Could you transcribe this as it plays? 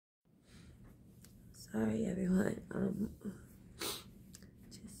Sorry, everyone.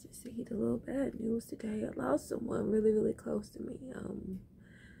 Just received a little bad news today. I lost someone really, really close to me.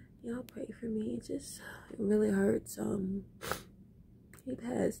 Y'all pray for me. It really hurts. He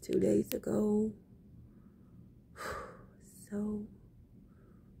passed 2 days ago. So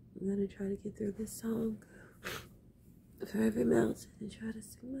I'm gonna try to get through this song for every mountain and try to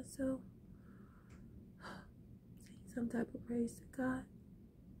sing myself. Sing some type of praise to God.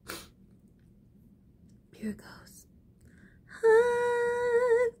 Here it goes.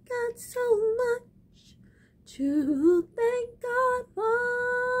 I've got so much to thank God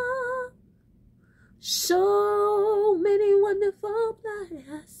for. So many wonderful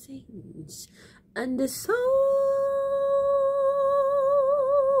blessings and so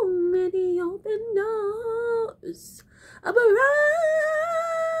many open doors. A brand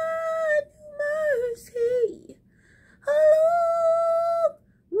new mercy along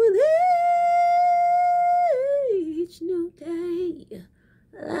with each new day.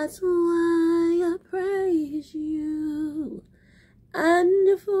 That's why I praise you,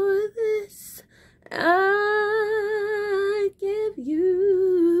 and for this I give you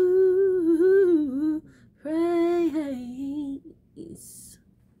praise.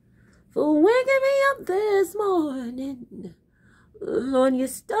 For waking me up this morning, Lord, you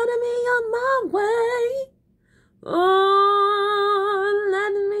started me on my way. Oh,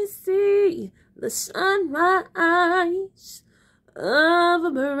 letting me see the sunrise of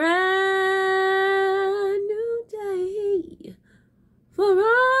a brand new day. For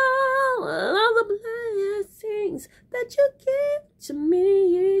all of the blessings that you give to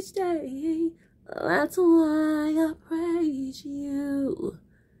me each day, that's why I praise you.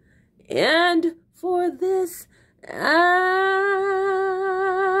 And for this I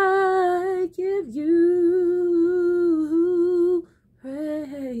give you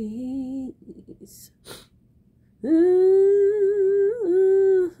praise.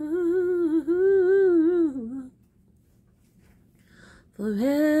 For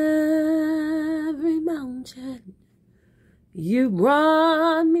every mountain you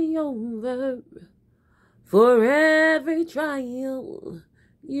brought me over, for every trial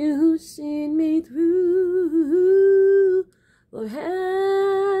you seen me through, for every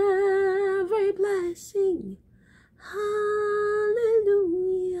blessing, hallelujah.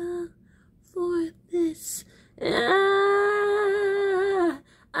 For this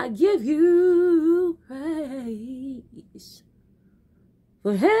I give you praise.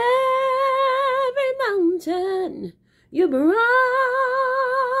 For every mountain you brought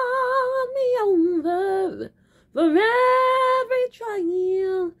me over, for every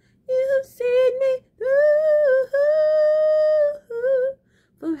trial you've seen me through,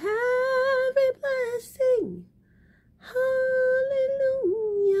 for every blessing,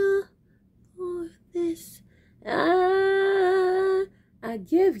 hallelujah. For this I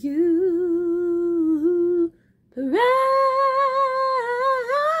give you praise.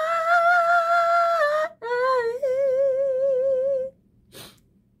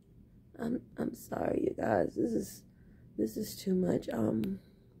 I'm sorry, you guys. This is too much.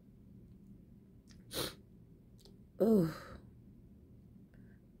 Oh,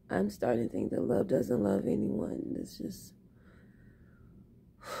 I'm starting to think that love doesn't love anyone. This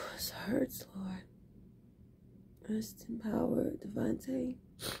hurts, Lord. Rest in power, Devante.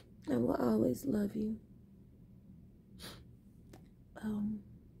 I will always love you. I'm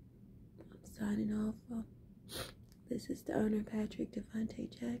signing off. This is the owner, Patrick Devante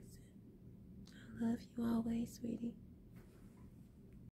Jackson. I love you always, sweetie.